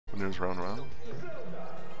partners round round.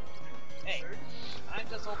 Hey, I'm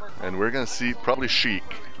just over. And we're gonna see probably Sheik.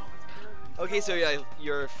 Okay, so yeah,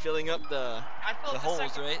 you're filling up the holes,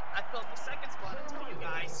 right? I filled the second spot. It's for you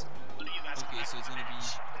guys. What do you guys? Okay, so it's gonna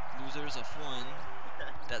be losers of one.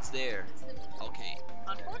 That's there. Okay.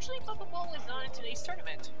 Unfortunately, Papa Ball is not in today's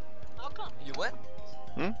tournament. How come? You what?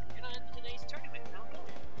 Hmm? You're not in today's tournament. How come?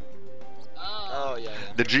 Oh yeah,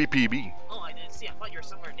 yeah. The GPB. Oh, I didn't see. I thought you were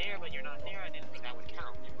somewhere there, but you're not there. I didn't think that would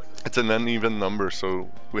count. It's an uneven number, so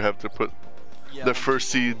we have to put Yeah, the one first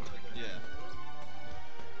seed. people. Yeah.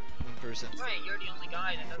 One person. Right, you're the only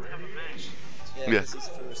guy that doesn't have a match. Yeah. Yeah. This is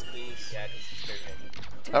first place. Yeah, this is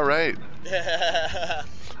very All right.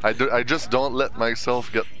 heavy. I just don't let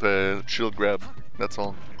myself get the shield grab. That's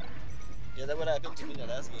all. Yeah, that would happen to me the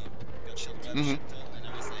last game. Got shield grab, Mhm. shit done, and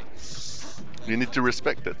I was like, You need to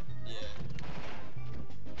respect it. yeah.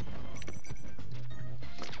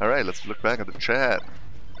 All right, let's look back at the chat.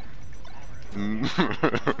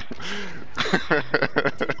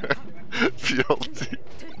 Fealty.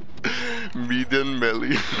 Median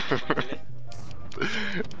melee.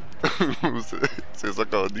 C'est ça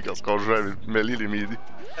qu'on dit quand on joue avec melee les midi.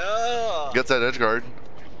 Oh! Gets that edge guard.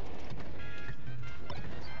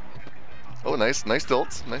 Oh, nice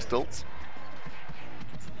tilts, nice tilts.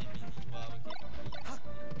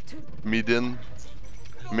 Median,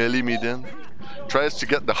 melee median. Tries to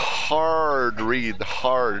get the hard read,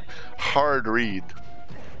 hard read.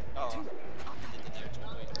 Oh.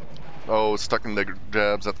 Oh, stuck in the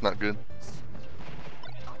jabs, that's not good.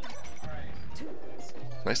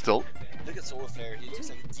 Nice tilt. Look at Solar Flare, he looks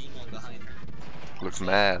like a demon behind her. Looks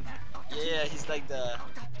mad. Yeah, he's like the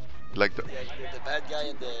the bad guy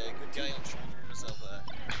and the good guy on shoulders of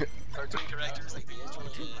cartoon characters, like the angel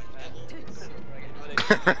and the devil.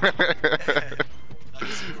 Not the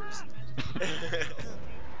supers.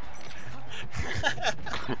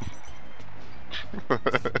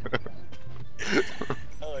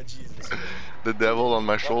 Oh Jesus. The devil on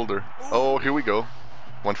my shoulder. Oh, here we go.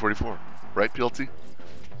 144. Right, PLT?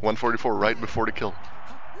 144 right before the kill.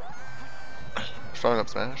 Strong up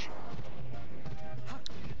smash.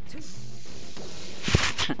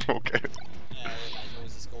 Okay. Yeah, my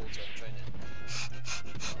nose is cold, so I'm trying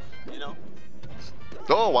to, you know.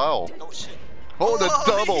 Oh, wow. Oh shit. Oh, the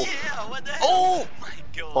double. Yeah, what the hell? Oh my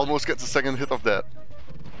god. Almost gets a second hit of that.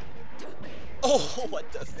 Oh, what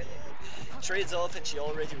the fuck? Trades off and she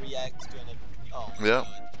already reacts to an. Oh. My Yeah. God.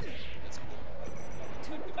 That's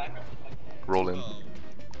cool. Roll in. Oh.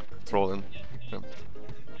 Roll in. Yep.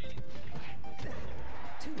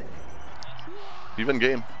 Even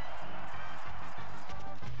game.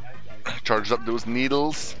 Charged up those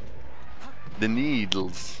needles. The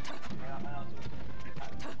needles.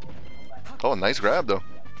 Oh, nice grab though.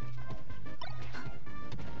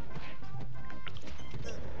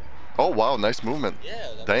 Oh wow, nice movement. Yeah,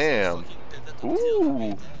 that Damn. was a fucking pivotal Ooh.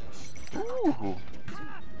 tilt right there. Ooh.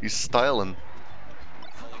 He's styling.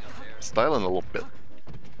 Falling up there. Styling a little bit.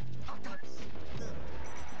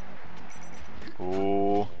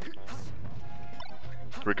 Oh.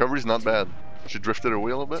 Recovery's not bad. She drifted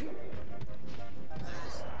away a little bit.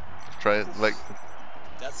 Try it like.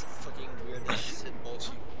 That's fucking weird. That shit balls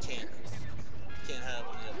you can't have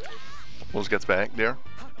on the other kid. Almost gets back there.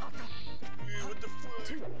 Hey, what the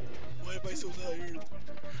fuck? Why am I so tired?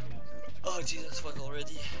 Oh Jesus fuck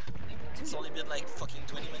already. It's only been like fucking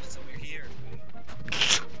 20 minutes and we're here.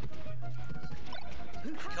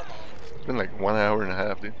 Come on. It's been like 1 hour and a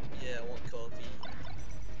half, dude. Yeah, I want coffee.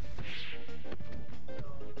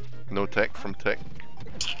 No tech from Tehc,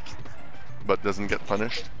 but doesn't get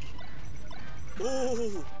punished.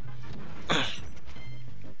 Ooh.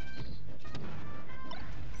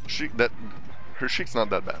 Her Sheik's not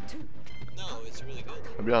that bad. No, it's really good.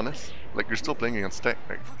 I'll be honest. Like you're still playing against Tehc.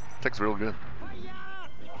 Like Tech's real good. Oh,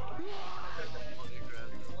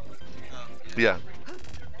 Yeah.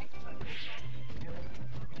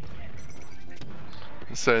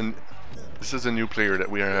 So this is a new player that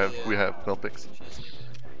we have. We have no picks.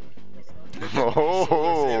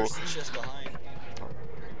 Oh. Just behind.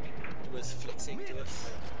 It was flexing to us.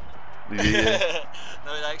 Yeah.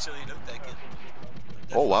 No, it actually looked like it.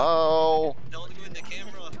 Oh wow. Don't go in the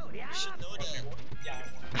camera. You should know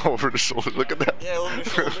that. Over the shoulder. Look at that. Yeah, over the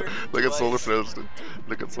shoulder. Look at Twice. Solar Flares, dude.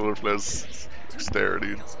 Look at Solar Flares stare,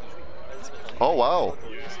 dude. Oh wow.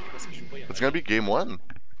 It's gonna be game one.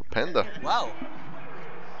 Panda Wow.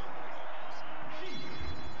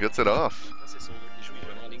 gets it off.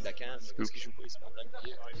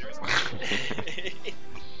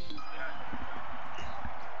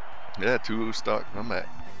 Yeah, 2 stock. I'm back.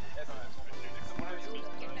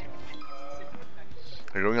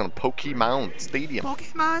 They're going on Pokemon Stadium.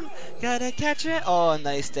 Pokemon, gotta catch it. Oh,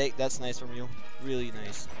 nice take. That's nice from you. Really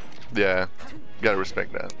nice. Yeah, gotta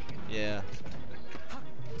respect that. Yeah.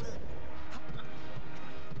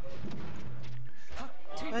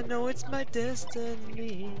 I know it's my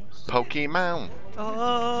destiny. Pokemon.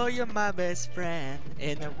 Oh, you're my best friend.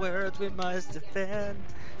 In a world we must defend.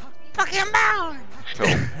 Pokemon!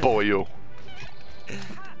 Oh boy, yo.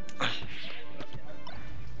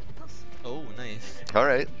 Oh, nice. All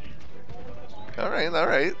right. All right. All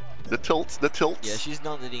right. The tilts. The tilts. Yeah, she's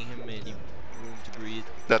not letting him any room to breathe.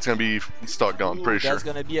 That's gonna be stock gone. Ooh, Pretty sure. that's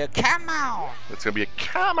gonna be a come on! That's gonna be a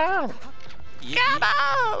come on. Yeah, Come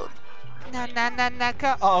on. Na na na na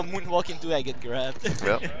ka. Oh, moonwalk into I get grabbed.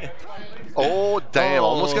 Yep. Oh damn!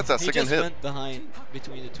 Almost gets that he second just hit. went behind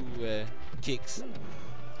between the two kicks.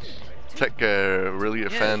 Tech really a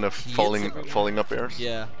fan of he hits falling everyone. up airs.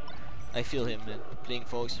 Yeah, I feel him, man. Playing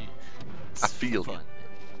Fox, I feel fun.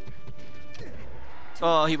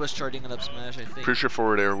 Oh, he was charging an up smash, I think. Pretty sure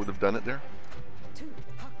forward air would have done it there.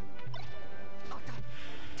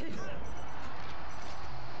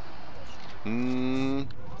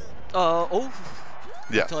 Oh.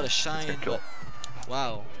 Yeah. I thought a shine, Kill. but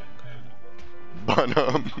wow. But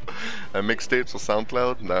mixtapes with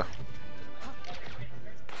SoundCloud? Nah.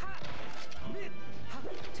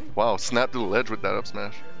 Wow, snap to the ledge with that up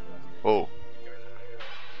smash. Oh.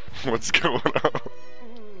 What's going on?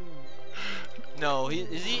 No,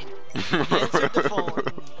 is he? He answered the phone.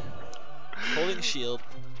 Holding shield.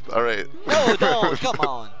 Alright. No, no, come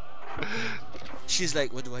on. She's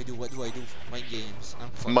like, what do I do? What do I do? Mind games. I'm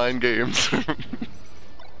fucked. Mind games.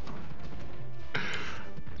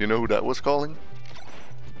 You know who that was calling?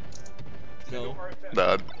 No.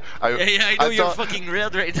 Nah, Yeah, I know you're thought- fucking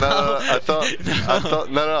red right No, now. I thought,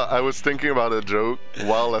 no, I was thinking about a joke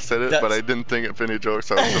while I said it, but That's- I didn't think of any jokes,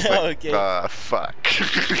 so I was just like, Okay. Fuck.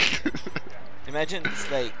 Imagine it's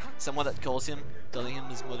like someone that calls him, telling him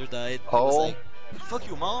his mother died. He Oh. was like, fuck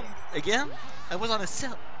you, mom. Again? I was on a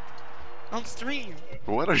cell. On stream.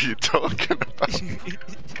 What are you talking about?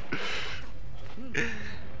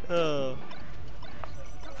 Oh.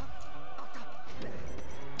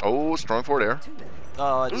 Oh, strong forward air.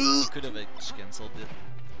 Oh, you could have cancelled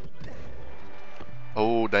it.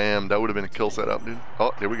 Oh, damn, that would have been a kill setup, dude.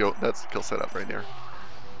 Oh, there we go. That's the kill setup right there.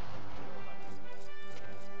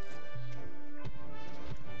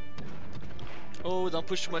 Oh, don't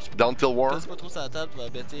push too much. Down till war. Pèse pas trop sur la table, va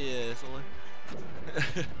bêter sur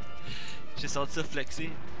là. J'ai senti ça flexer.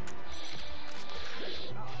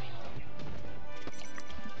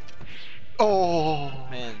 Oh,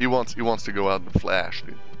 Man. he wants to go out in the flash,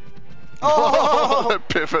 dude. Oh! That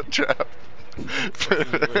pivot jab.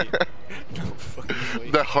 Fucking way. No fucking way.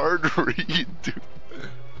 The hard read, dude.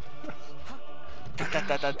 Turn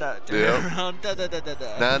Yeah. around.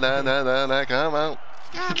 Nah, come out.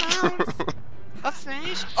 Come on. A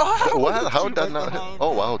finish. Oh! What? How Two did that right not hit? behind.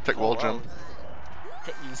 Oh wow, tech wall wow. jump.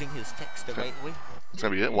 Tech using his text the right way. It's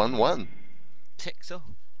gonna be it. 1-1. Tech so.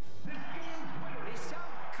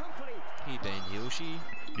 He banned Yoshi.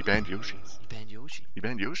 You banned Yoshi. He banned Yoshi. You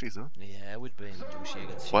banned Yoshi's, huh? Yeah, I would ban Yoshi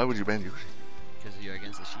against Sheik. Why would you ban Yoshi? Because you're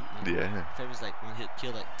against the Sheik. Man. Yeah. If I was like one hit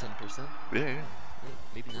kill like 10%, Yeah.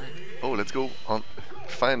 maybe 9. Oh, let's go on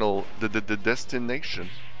final the destination.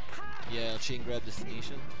 Yeah, chain grab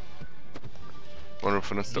destination. Wanna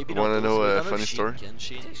Maybe know a funny Sheik story? and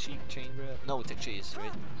Sheik chain grab. No, tech chase,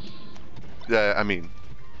 right? Yeah, I mean,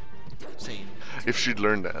 Same. if she'd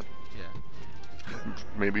learned that, Yeah.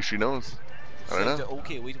 maybe she knows. I don't It's know. the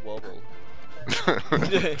okay way to wobble.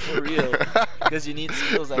 For real. Because you need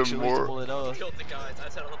skills The actually more- to pull it off. Killed the guys. I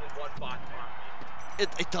said a level 1 bot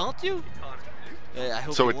It taunt you? Yeah, I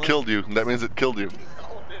hope So you it won. killed you. That means it killed you.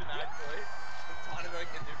 All did actually. It taunted like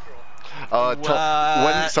in neutral. When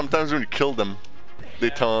What? sometimes when you kill them, they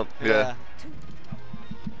taunt. Yeah.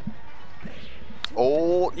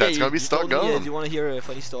 Oh, that's gonna be you stuck told me, do going. you want to hear a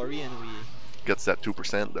funny story? And we. Gets that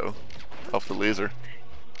 2% though, off the laser.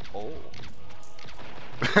 Oh.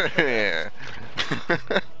 Yeah.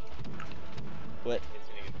 What?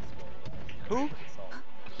 Who?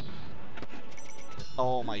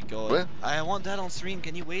 Oh my god. What? I want that on stream.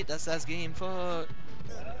 Can you wait? That's last game. Fuck.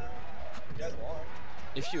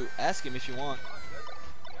 If you ask him if you want.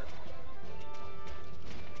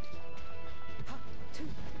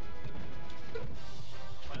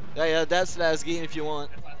 Yeah, that's last game if you want.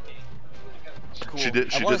 Cool. She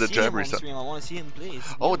did I wanna the see jab him on reset. stream. I want to see him play.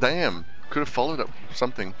 It's Oh new. damn! Could have followed up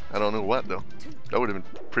something. I don't know what though. That would have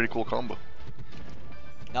been a pretty cool combo.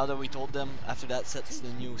 Now that we told them after that set's the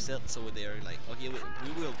new set, so they're like, okay,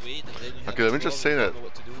 we will wait. And then you have Okay, let me just 12, say we that don't know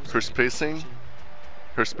what to do, so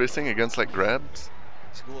her we- spacing against like grabs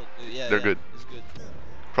It's good. Yeah, They're yeah, good. It's good.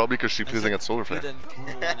 Probably because she's I using said at solar good flare and cool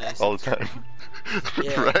when I said all the time.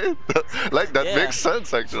 Yeah. Right? Like that Yeah, makes sense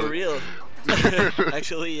for actually. real.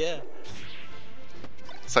 Actually, yeah.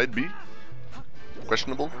 Side B?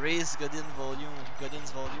 Questionable? Raise Godin's volume.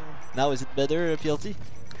 Now is it better, PLT?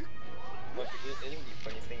 Moi, une des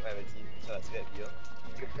premières things elle m'a dit sur la tirette bio,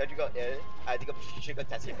 c'est que quand tu regardes elle, elle dit comme je sais que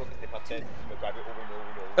t'as essayé pas que c'était pas fait, il me grabait over and over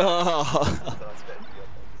and over. Oh. Sur la tirette bio.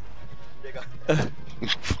 Les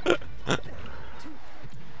gars.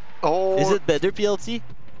 Oh, Is it better, PLT?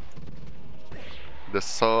 the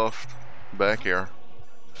soft back air.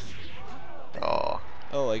 Oh,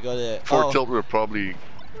 Oh, I got it. for Oh, tilt we're probably.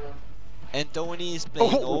 and Tony is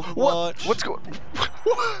playing Oh, Overwatch. what's going?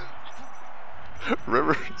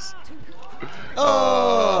 Rivers.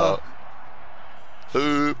 Oh!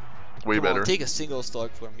 Way Come better. on, take a single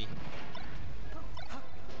stock for me.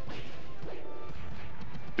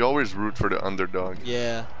 You always root for the underdog.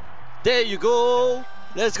 Yeah. There you go!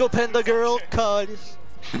 Let's go, PandaGirl! God.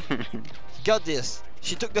 Got this.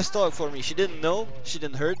 She took the stock for me. She didn't know, she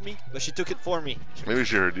didn't hurt me, but she took it for me. Maybe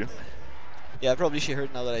she heard you. Yeah, probably she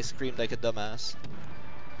heard now that I screamed like a dumbass.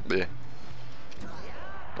 Yeah.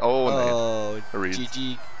 Oh, nice. Oh, A read.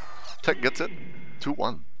 GG. Tech gets it.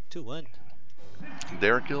 2-1. 2-1.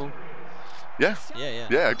 Dare kill. Yeah. Yeah,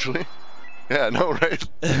 Yeah, actually. Yeah, I know, right?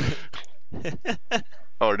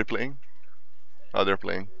 Oh, are they playing? Oh, they're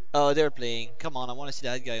playing. Oh, they're playing. Come on, I want to see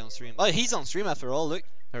that guy on stream. Oh, he's on stream after all. Look,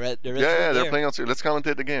 the red Yeah, one they're there. playing outside. Let's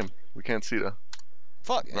commentate the game. We can't see that.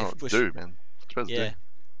 Fuck. No, I push. dude, man. Press Yeah.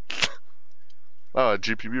 D. Oh,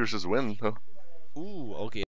 GPB versus win, though. Ooh, okay.